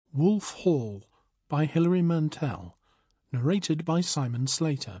Wolf Hall by Hilary Mantel, narrated by Simon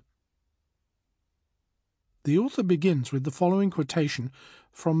Slater. The author begins with the following quotation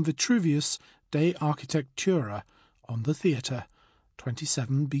from Vitruvius' De Architectura on the Theatre,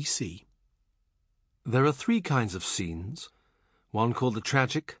 27 BC. There are three kinds of scenes, one called the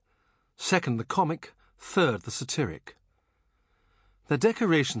tragic, second the comic, third the satiric. Their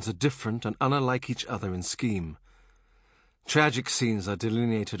decorations are different and unlike each other in scheme. Tragic scenes are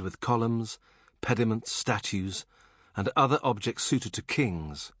delineated with columns, pediments, statues, and other objects suited to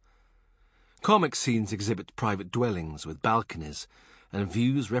kings. Comic scenes exhibit private dwellings with balconies and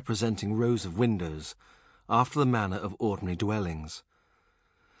views representing rows of windows, after the manner of ordinary dwellings.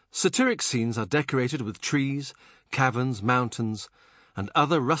 Satiric scenes are decorated with trees, caverns, mountains, and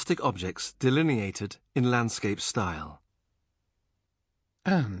other rustic objects delineated in landscape style.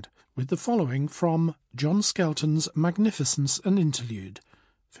 And with the following from John Skelton's Magnificence and Interlude,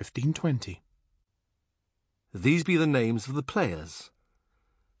 1520. These be the names of the players: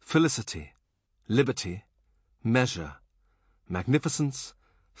 Felicity, Liberty, Measure, Magnificence,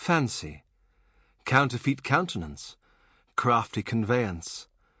 Fancy, Counterfeit Countenance, Crafty Conveyance,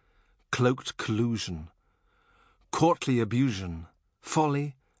 Cloaked Collusion, Courtly Abusion,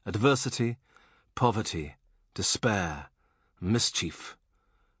 Folly, Adversity, Poverty, Despair, Mischief,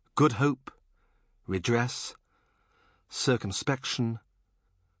 Good Hope, Redress, Circumspection,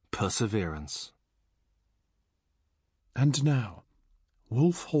 Perseverance. And now,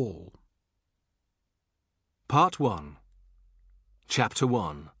 Wolf Hall. Part 1. Chapter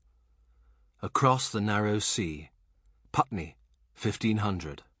 1. Across the Narrow Sea. Putney,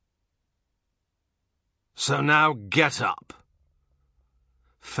 1500. So now get up!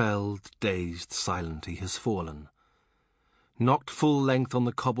 Felled, dazed, silent, he has fallen. Knocked full length on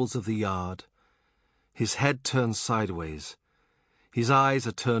the cobbles of the yard, his head turned sideways, his eyes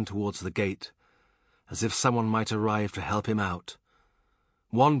are turned towards the gate, as if someone might arrive to help him out.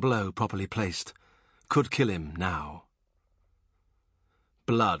 One blow, properly placed, could kill him now.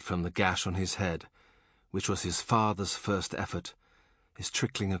 Blood from the gash on his head, which was his father's first effort, is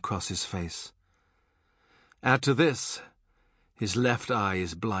trickling across his face. Add to this, his left eye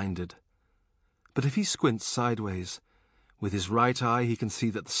is blinded, but if he squints sideways, with his right eye he can see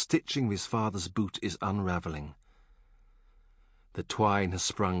that the stitching of his father's boot is unravelling. The twine has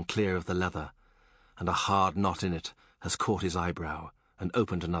sprung clear of the leather, and a hard knot in it has caught his eyebrow and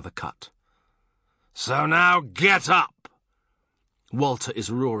opened another cut. So now get up! Walter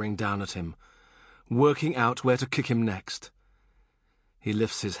is roaring down at him, working out where to kick him next. He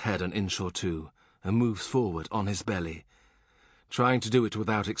lifts his head an inch or two and moves forward on his belly, trying to do it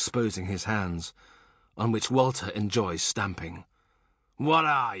without exposing his hands, on which Walter enjoys stamping. "What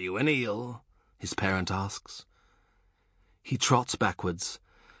are you, an eel?" his parent asks. He trots backwards.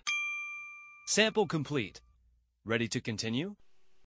 Sample complete. Ready to continue?